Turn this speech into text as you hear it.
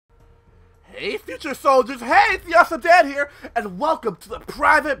Hey, future soldiers! Hey, it's the Awesome Dad here, and welcome to the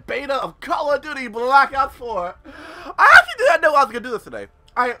private beta of Call of Duty Black Ops 4. I actually did not know I was gonna do this today.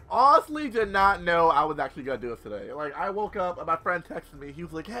 I honestly did not know I was actually gonna do this today. Like, I woke up and my friend texted me. He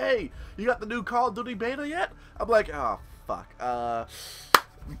was like, "Hey, you got the new Call of Duty beta yet?" I'm like, "Oh fuck."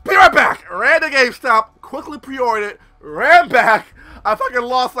 Be right back. Ran to GameStop, quickly pre-ordered it, ran back. I fucking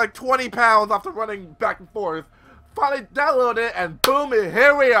lost like 20 pounds after running back and forth. Finally downloaded it, and boom,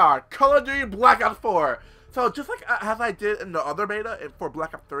 here we are, Call of Duty Black Ops 4. So just like as I did in the other beta for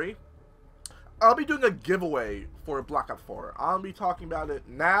Black Ops 3, I'll be doing a giveaway for Black Ops 4. I'll be talking about it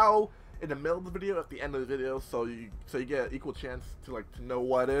now in the middle of the video, at the end of the video, so you get an equal chance to know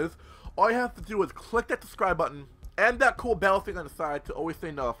what it is. All you have to do is click that subscribe button and that cool bell thing on the side to always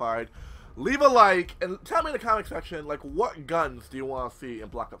stay notified. Leave a like and tell me in the comment section what guns do you want to see in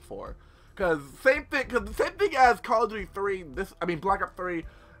Black Ops 4. Cause the same thing as Call of Duty 3. Black Ops 3.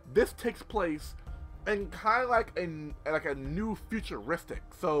 This takes place in kind of like a new futuristic.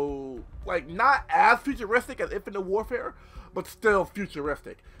 So not as futuristic as Infinite Warfare, but still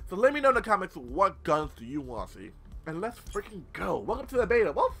futuristic. So let me know in the comments what guns do you want to see, and let's freaking go. Welcome to the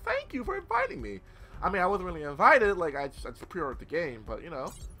beta. Well, thank you for inviting me. I mean, I wasn't really invited. I just pre-ordered the game, but you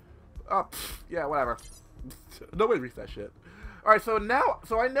know, yeah, whatever. Nobody reads that shit. Alright, so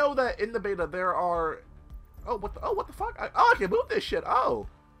I know that in the beta there are... what the fuck? I can move this shit. Oh,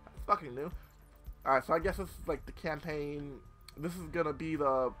 that's fucking new. Alright, so I guess this is the campaign. This is gonna be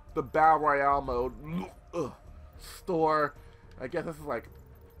the Battle Royale mode. Ugh. Store. I guess this is I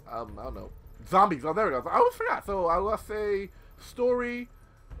don't know. Zombies. Oh, there we go. I always forgot. So I will say story,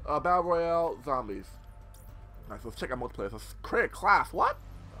 Battle Royale, zombies. Alright, so let's check out multiplayer. Let's create a class. What?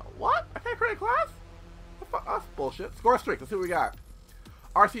 What? I can't create a class? That's bullshit. Score streak. Let's see what we got.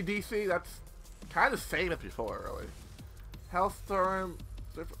 RCDC. That's kind of the same as before, really. Hellstorm.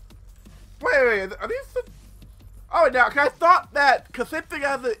 Wait. Are these the... Oh, now, I thought that, because same thing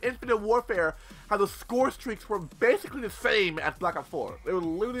as the Infinite Warfare, how the score streaks were basically the same as Black Ops 4. They were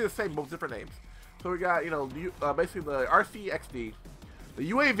literally the same, but with different names. So we got, basically the RCXD,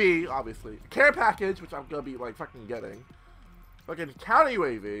 the UAV, obviously, care package, which I'm gonna be, fucking getting, fucking counter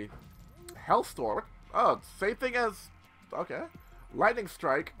UAV, Hellstorm. Oh, same thing as... Okay. Lightning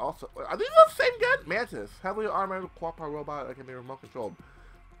Strike, also... Are these the same gun? Mantis. Heavily armored quad-power robot that can be remote controlled.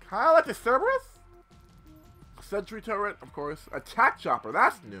 Kind of like the Cerberus? Sentry turret, of course. Attack chopper,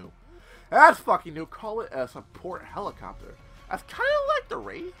 that's new. That's fucking new. Call it a support helicopter. That's kind of like the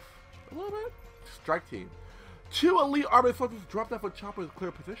Wraith, a little bit. Strike team. 2 elite armored soldiers dropped off a chopper in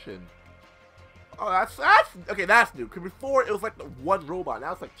clear position. Oh, that's... Okay, that's new. Because before, it was the one robot.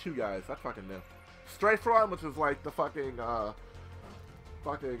 Now it's 2 guys. That's fucking new. Strafe run, which is the fucking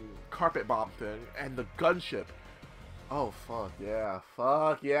carpet bomb thing, and the gunship. Oh fuck yeah,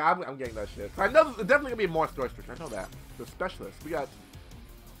 I'm getting that shit. So I know there's definitely gonna be more story streaks. I know that. The specialist. We got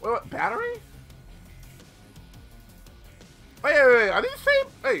what battery? Wait. Are these the same?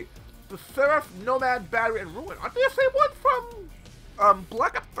 Hey, the Seraph, Nomad, Battery, and Ruin. Aren't they the same one from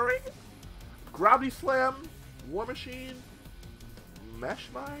Black Ops 3? Gravity Slam, War Machine, Mesh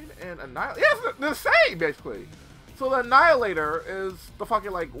Mine, and Annihilator. Yes, they're the same, basically. So the Annihilator is the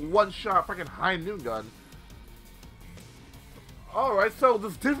fucking, one-shot fucking high noon gun. Alright, so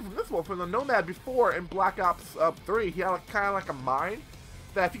this is different from this one. From the Nomad before in Black Ops 3, he had kind of a mine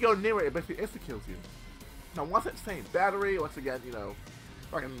that if you go near it, it basically insta-kills you. Now, once it's the same battery, once again,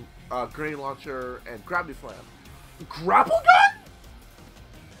 fucking grenade launcher and gravity slam. Grapple gun?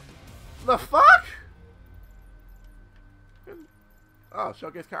 The fuck? Oh,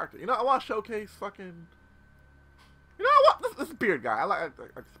 showcase character. I want to showcase fucking... You know what? This beard guy. I like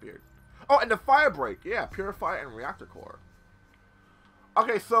this beard. Oh, and the fire break. Yeah, Purify and Reactor Core.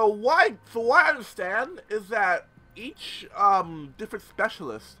 Okay, so what I understand is that each different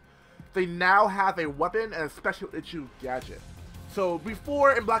specialist, they now have a weapon and a special issue gadget. So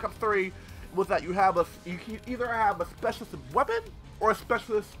before in Black Ops 3 was that you can either have a specialist weapon or a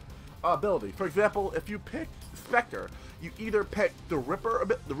specialist ability. For example, if you picked Spectre, you either pick the Ripper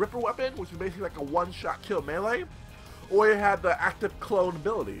weapon, which is basically a one-shot kill melee, or you have the active clone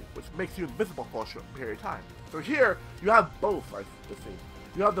ability, which makes you invisible for a short period of time. So here, you have both, let's see.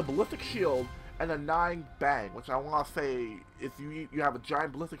 You have the ballistic shield and the 9 bang, which I want to say is you have a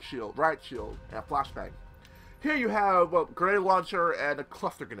giant ballistic shield, riot shield, and a flashbang. Here you have a grenade launcher and a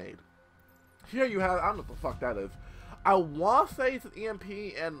cluster grenade. Here you have, I don't know what the fuck that is. I want to say it's an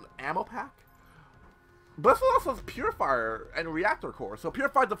EMP and ammo pack. But this also has Purifier and Reactor Core. So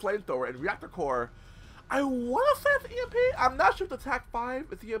Purifier the flamethrower and Reactor Core, I want to say it's EMP. I'm not sure if the Attack 5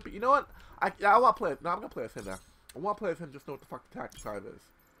 is EMP. You know what? I want to play it. No, I'm going to play as him now. I want to play as him just know what the fuck the Attack 5 is.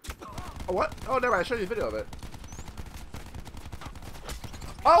 Oh, what? Oh, never mind. I showed you a video of it.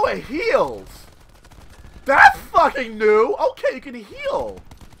 Oh, it heals. That's fucking new. Okay, you can heal.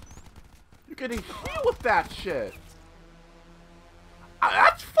 You can heal with that shit.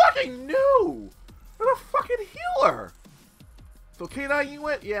 That's fucking new. You're a fucking healer. So K9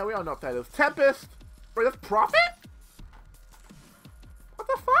 unit? Yeah, we don't know what that is. Tempest? Wait, that's Prophet? What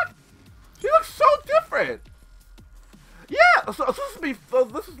the fuck? He looks so different. Yeah, so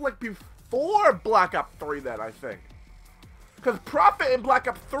this is like before Black Ops 3 then, I think. Because Prophet in Black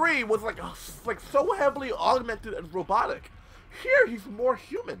Ops 3 was like so heavily augmented and robotic. Here, he's more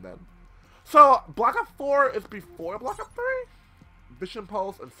human then. So, Black Ops 4 is before Black Ops 3? Vision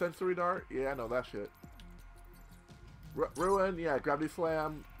Pulse and Sensory Dart? Yeah, I know that shit. Ruin, yeah, Gravity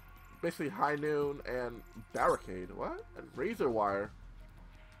Slam, basically High Noon, and Barricade. What? And Razor Wire.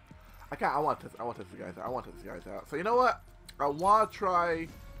 I want to test these guys out. I want to test these guys out. So, you know what? I want to try...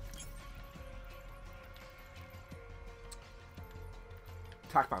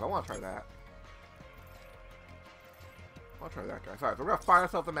 TacBot. I want to try that. I want to try that, guys. Alright, so we're going to find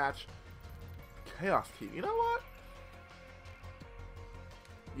ourselves a match. Chaos Team. You know what?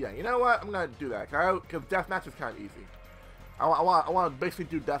 Yeah, you know what? I'm going to do that. Because deathmatch is kind of easy. I want to basically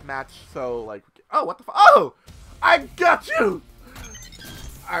do deathmatch, so, like... Oh, what the fuck? Oh! I got you!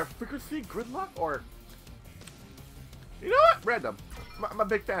 Frequency, Gridlock, or... You know what? Random. I'm a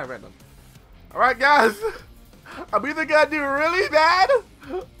big fan of random. Alright, guys. I'm either gonna do really bad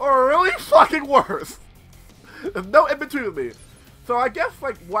or really fucking worse. There's no in between with me. So I guess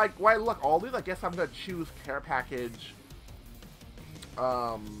like why luck all these? I guess I'm gonna choose care package.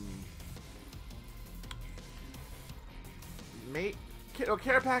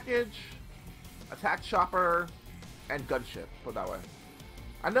 Care package, attack chopper, and gunship. Put it that way.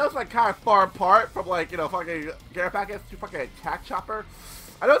 I know it's like kind of far apart from like fucking care package to fucking attack chopper.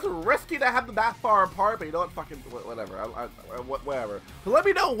 I know it's risky to have them that far apart, but you know what? Fucking whatever. Whatever. So let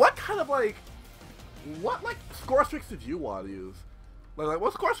me know what kind of what score streaks did you want to use? Like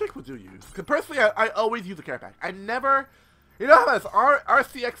what score streak would you use? Because personally, I always use a care pack. I never, you know how it's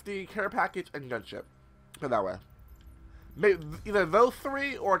RCXD, care package, and gunship. Put it that way. Maybe either those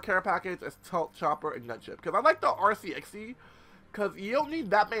three or care package as chopper and gunship. Because I like the RCXD because you don't need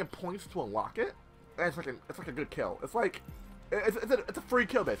that many points to unlock it, and it's like a good kill. It's like. It's a free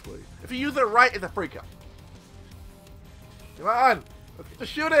kill, basically. If you use it right, it's a free kill. Come on! Let's get the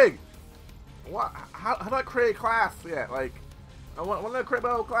shooting! What? How do I create a class yet? Like, I want to create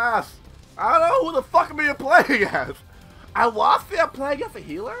my own class. I don't know who the fuck am I playing as. I want to say I'm playing as a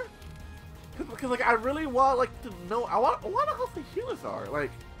healer? Because like, I really want, like, to know, I want to know how the healers are.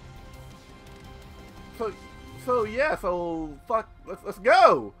 Like, so yeah, so, fuck, let's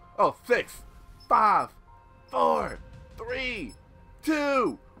go! Oh, 6, 5, 4, 3,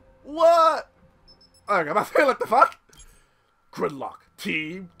 2, what? Alright, I'm about to say, what the fuck? Gridlock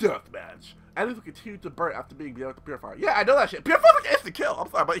Team Deathmatch. Enemies will continue to burn after being beat with the Purifier. Yeah, I know that shit. Purifier's like instant kill.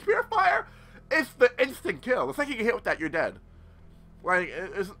 I'm sorry, but Purifier is the instant kill. The second you get hit with that, you're dead. Like,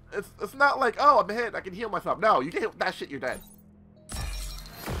 it's not like, oh, I'm hit, I can heal myself. No, you get hit with that shit, you're dead.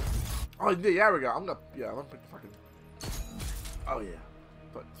 Oh, yeah, there we go. I'm gonna pick the fucking... Oh, yeah.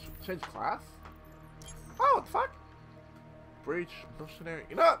 But change class? Oh, what the fuck? Breach, mercenary.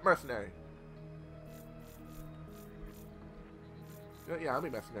 You know what? Mercenary. Yeah, I'll be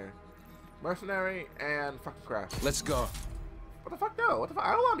mercenary. Mercenary and fucking crash. Let's go. What the fuck? No. What the fuck?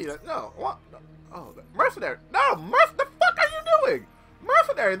 I don't want to be that. No. What? No. Oh, mercenary. No, the fuck are you doing?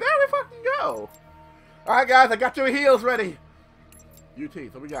 Mercenary. There we fucking go. All right, guys. I got your heals ready. UT.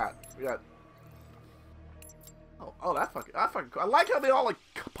 So we got. Oh, that's fucking cool. I like how they all like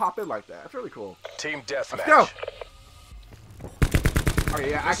pop in like that. That's really cool. Team deathmatch. Let's go. Oh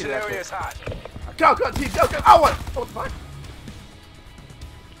yeah, I can do that. This area is hot. Go, team, go. Oh, what? Oh, what the fuck?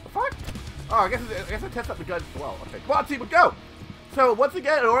 The fuck? Oh, I guess I test out the guns as well. Okay, come on, team, go. So once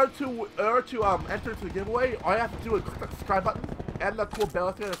again, in order to enter into the giveaway, all you have to do is click the subscribe button and the cool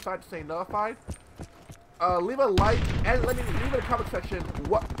bell thing on the side to stay notified. Leave a like and leave in the comment section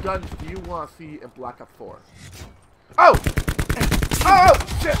what guns do you want to see in Black Ops 4. Oh! Oh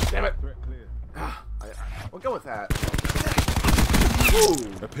shit! Damn it! We'll go with that. Ooh.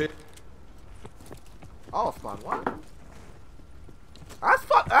 A pit. Auto spawn, what?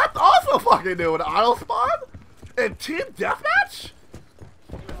 That's also fucking new. An auto spawn? In team deathmatch?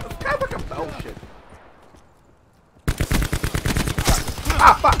 That's kind of like a bullshit.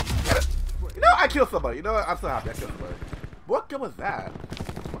 Ah, fuck! Get it! You know, I killed somebody. You know what? I'm so happy I killed somebody. What gun was that?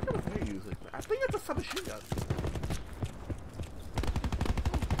 What gun was they using? I think it's a submachine gun.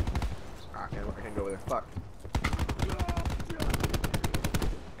 I can't go over there. Fuck.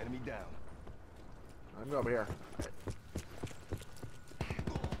 I'm going over here.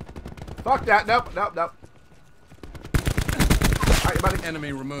 Fuck that. Nope, nope, nope. Alright, buddy.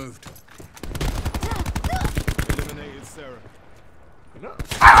 Enemy removed. Eliminated Sarah. No.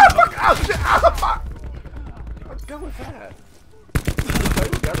 Ah, fuck! Ah, shit! Ah, fuck! What the hell was that?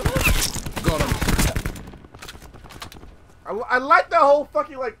 Got him. I like that whole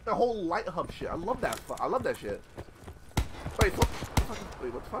fucking, like, the whole light hub shit. I love that. I love that shit. Wait, what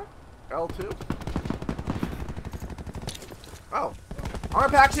the fuck? L2? Oh. Armor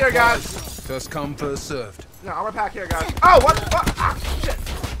pack here, guys. First come, first served. No, armor pack here, guys. Oh, what the fuck? Ah, shit.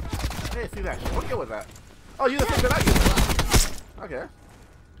 I didn't see that shit. What kill was that? Oh, you the thing that I used. Okay.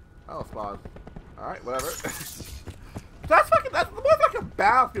 Oh, spawn. Alright, whatever. That's more like a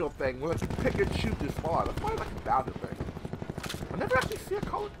Battlefield thing where you pick and shoot your spawn. That's more like a Battlefield thing. I never actually see a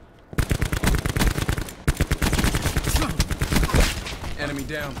color. Enemy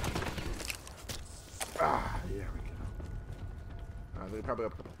down. Ah, here we go. They probably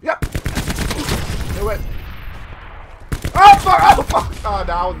up. Yep! Do it! Oh fuck! Oh fuck! Oh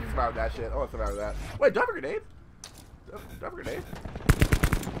no, I wasn't surviving that shit. I wasn't surviving that. Wait, do I have a grenade? Do I have a grenade?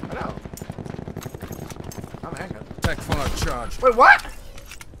 I know. I'm a handgun. Tech fire charge. Wait, what?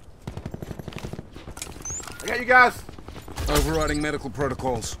 I got you guys. Overriding medical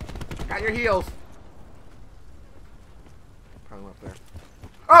protocols. Got your heels. Probably up there.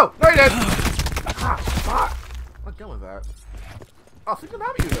 Oh, no you did. Ah, fuck. What gun was that? Oh, so you can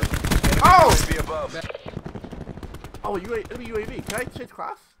have you then. Oh! Be above. Oh, enemy UAV. Can I change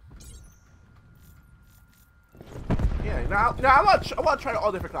class? Yeah, now I want to try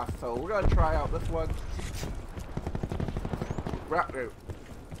all different classes. So we're gonna try out this one.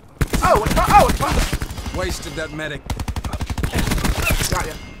 Oh, it's fun. Wasted that medic. Got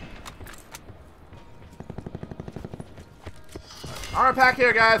ya. Armor pack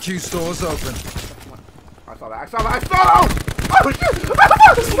here, guys. Q stores open. I saw that. Oh shit!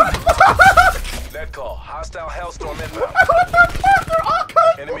 Net call. Hostile Hellstorm inbound. What the fuck? They're all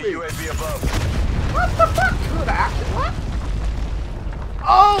coming Enemy for me. UAV above. What the fuck? Good action. What?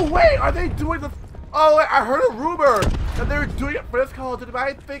 Oh wait, are they doing the? Oh wait, I heard a rumor that they were doing it for this Call of Duty, but I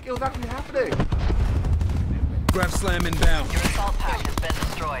didn't think it was actually happening. Grab slam inbound. Your assault pack has been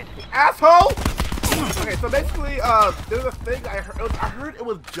destroyed. Asshole! Okay, so basically, there's a thing I heard it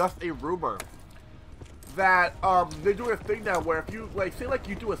was just a rumor that they're doing a thing now where if you like say like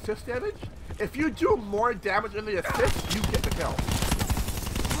you do assist damage, if you do more damage in the assist, you get the kill.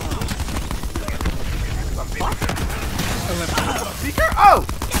 What the fuck? Seeker? Oh!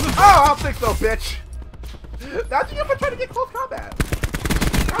 Oh, I don't think so, bitch. That's you for trying to get close combat.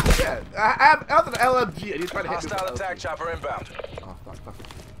 Not again. I was an LMG and he's trying to hit me. Hostile attack chopper inbound. Oh, fuck.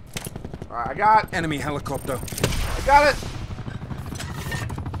 Alright, I got. Enemy helicopter. I got it.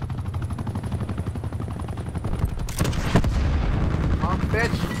 Come on,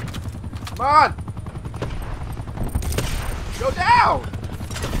 bitch. Come on. Go down.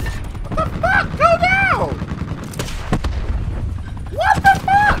 What the fuck? Go down. What the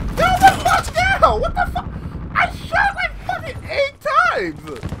fuck? Go the fuck down. What the fuck? I shot like fucking 8 times.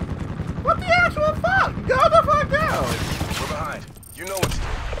 What the actual fuck? Go the fuck down. We're behind. You know what to do.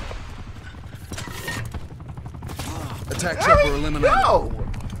 Attack There chopper we eliminated. go.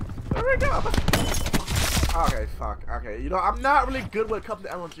 There we go. Okay, fuck. Okay, you know, I'm not really good when it comes to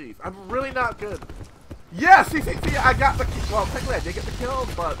LMGs. I'm really not good. Yeah, see, I got the kill. Well, technically I did get the kill,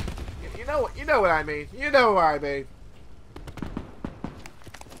 but you know what I mean. You know what I mean.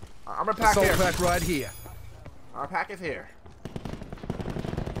 I'm gonna pack Assault here. pack right here. Our pack is here.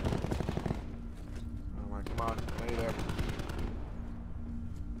 Oh my, come on, stay there.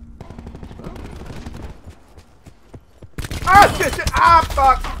 Ah, shit! Ah,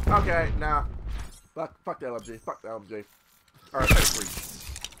 fuck! Okay, nah. Fuck the LMG. Fuck the LMG. Alright, let's reach.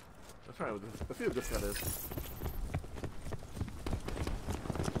 Let's try with this. Let's see what this gun is.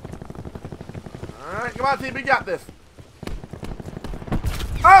 Alright, come on, team, we got this.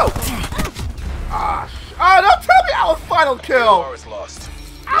 Oh! Ah, oh, don't tell me I was final kill! War is lost.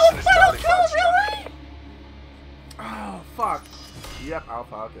 I was Mission is final totally kill, functional. really? Oh, fuck. Yep, I was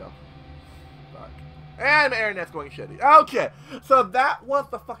final kill. Fuck. And my internet's going shitty. Okay, so that was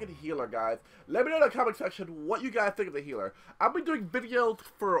the fucking healer, guys. Let me know in the comment section what you guys think of the healer. I've been doing videos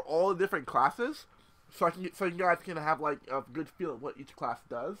for all the different classes, so you guys can have like a good feel of what each class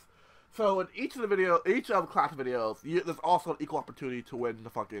does. So in each of the class videos, there's also an equal opportunity to win the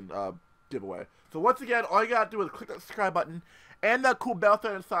fucking giveaway. So once again, all you gotta do is click that subscribe button and that cool bell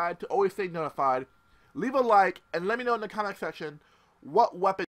sign inside to always stay notified. Leave a like and let me know in the comment section what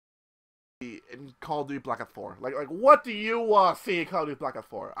weapon in Call of Duty Black Ops 4? Like, what do you want to see in Call of Duty Black Ops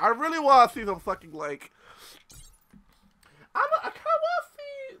 4? I really want to see some fucking, like... I kind of want to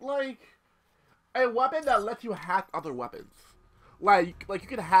see, like, a weapon that lets you hack other weapons. Like you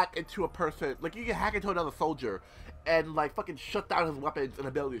can hack into a person, like, you can hack into another soldier and, like, fucking shut down his weapons and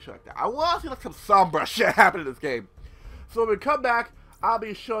ability to shut down. I want to see, like, some Sombra shit happen in this game. So when we come back, I'll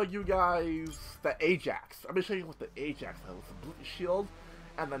be showing you guys the Ajax. I'm going to show you what the Ajax has. The blue shield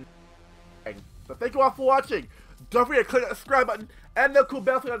and then... But thank you all for watching. Don't forget to click that subscribe button and the cool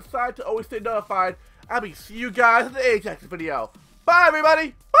bell thing on the side to always stay notified. I'll be see you guys in the Ajax video. Bye,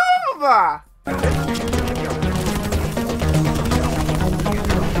 everybody. Bye.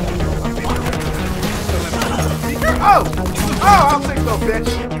 Oh, I don't think so, bitch.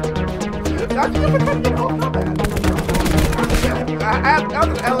 That's just because you don't know that. I have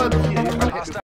an LMG.